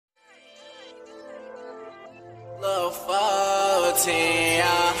Love 14,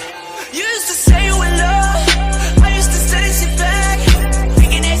 yeah. You used to say you in love, I used to say sit back,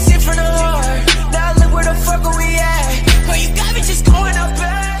 thinking that shit from the heart. Now look where the fuck are we at? Girl, you got me just going up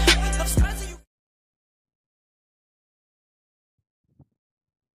back. I'm stressing you.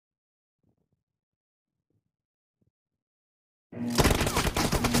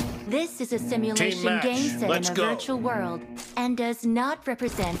 This is a simulation game set in a virtual world and does not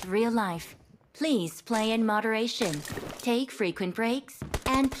represent real life. Please play in moderation, take frequent breaks,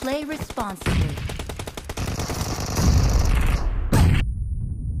 and play responsibly.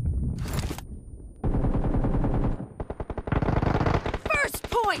 First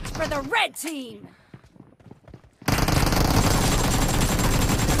point for the red team!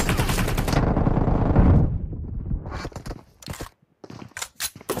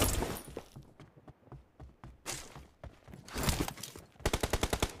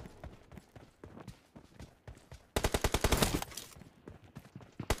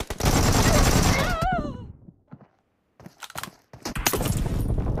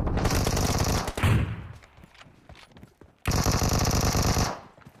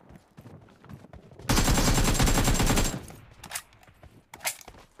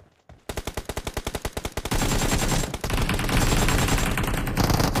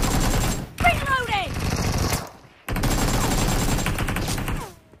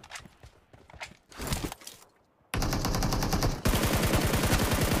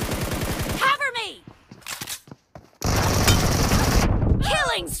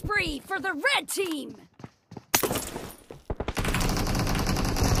 Spree for the red team!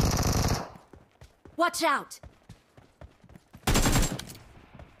 Watch out!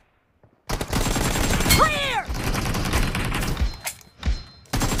 Clear!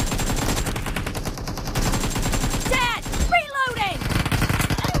 Dead! Reloading!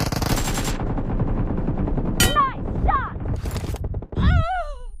 Nice shot!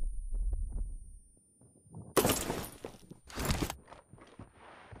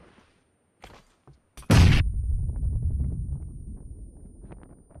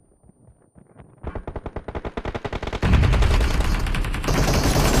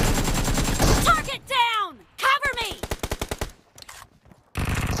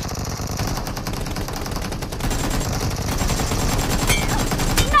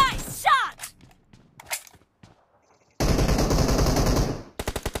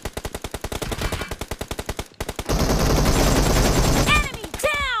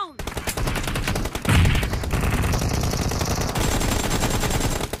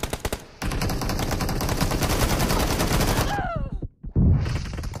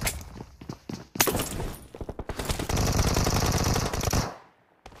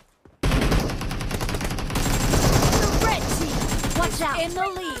 In the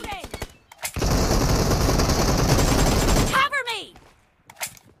lead. Cover me!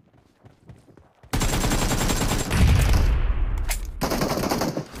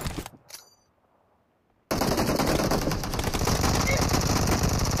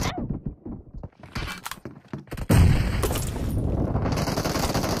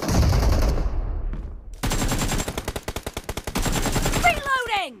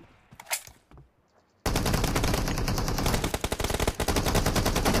 Reloading!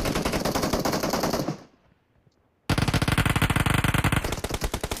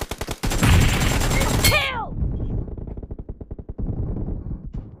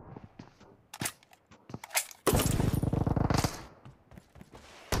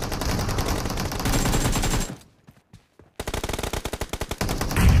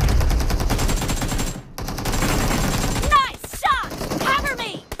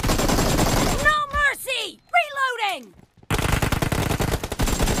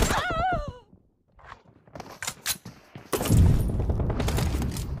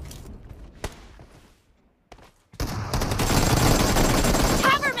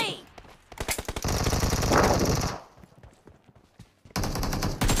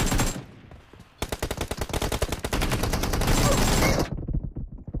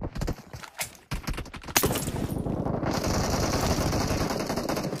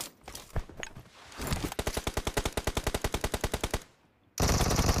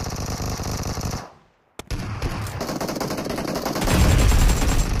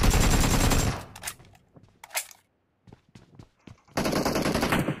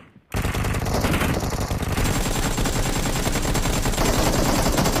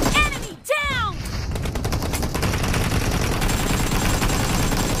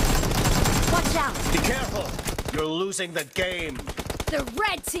 You're losing the game. The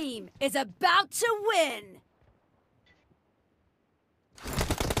red team is about to win.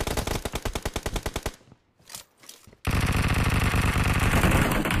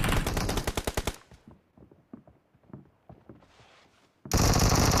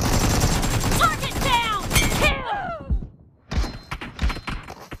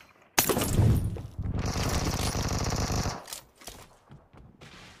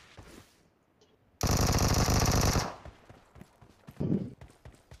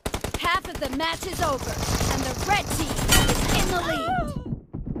 of the match is over, and the red team is in the lead.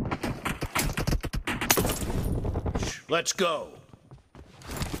 Let's go.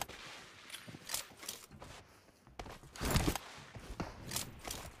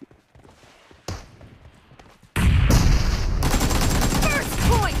 First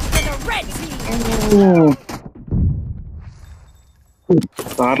point for the red team.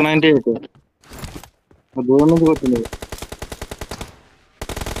 Star 98. దూరం నుంచి వచ్చింది.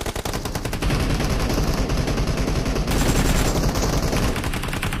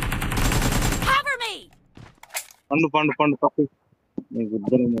 Cover me. పండు తప్పి నీకు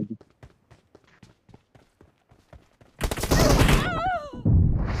ఇద్దరు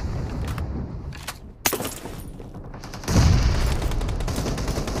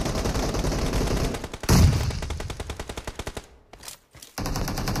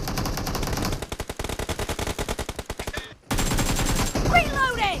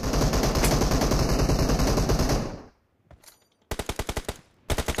Reloading.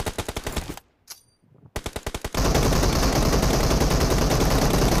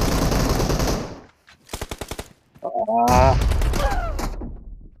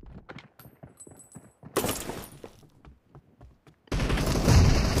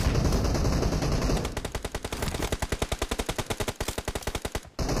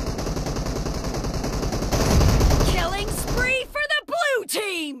 Killing spree for the blue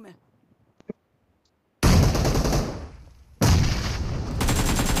team.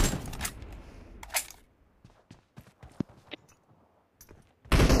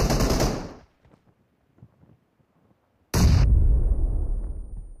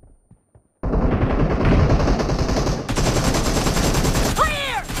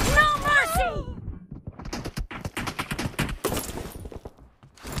 Clear! No mercy!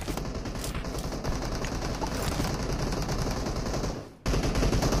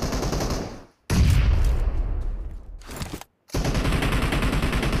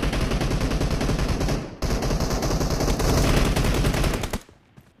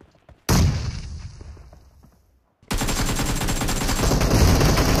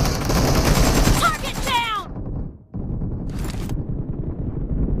 Target down!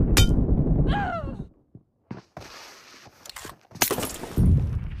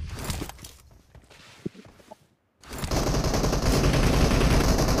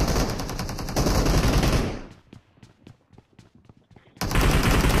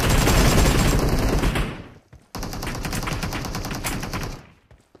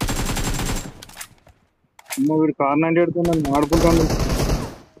 వీడు car 98 తో నన్ను ఆడుకుంటాను.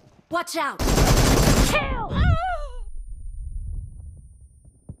 Watch out! Kill!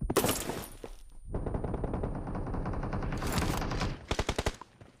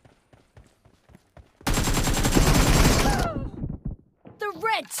 The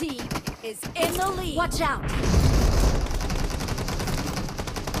red team is in the lead. Watch out!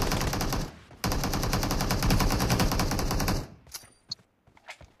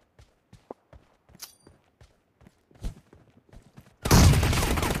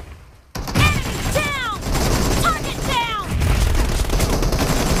 Enemy down! Target down!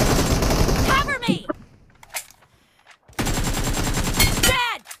 Cover me!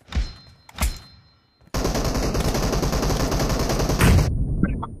 Dead!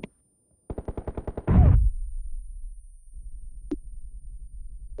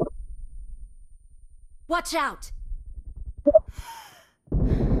 Watch out!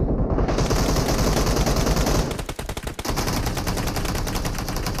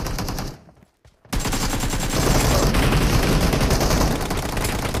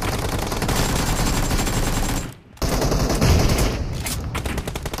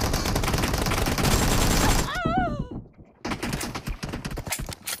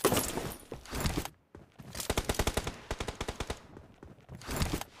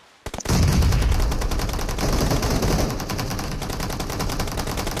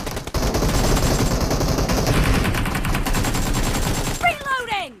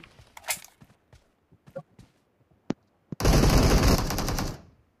 Reloading!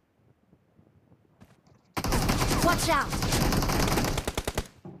 Watch out!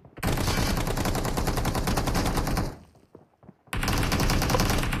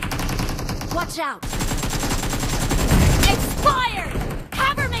 Watch out! Expired!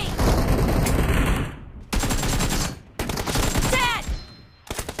 Cover me! Dead!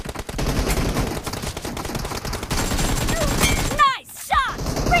 Nice shot!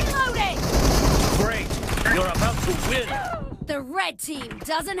 Reloading! Great. You're about to win. The red team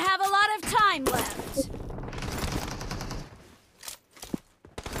doesn't have a lot of time left.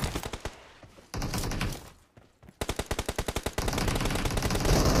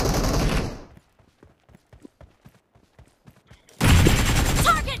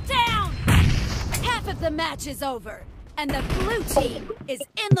 The match is over, and the blue team is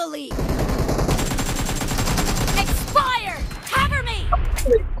in the lead. Expire! Cover me!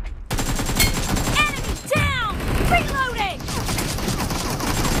 Enemy down! Reloading!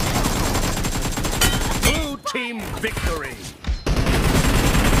 Blue team victory!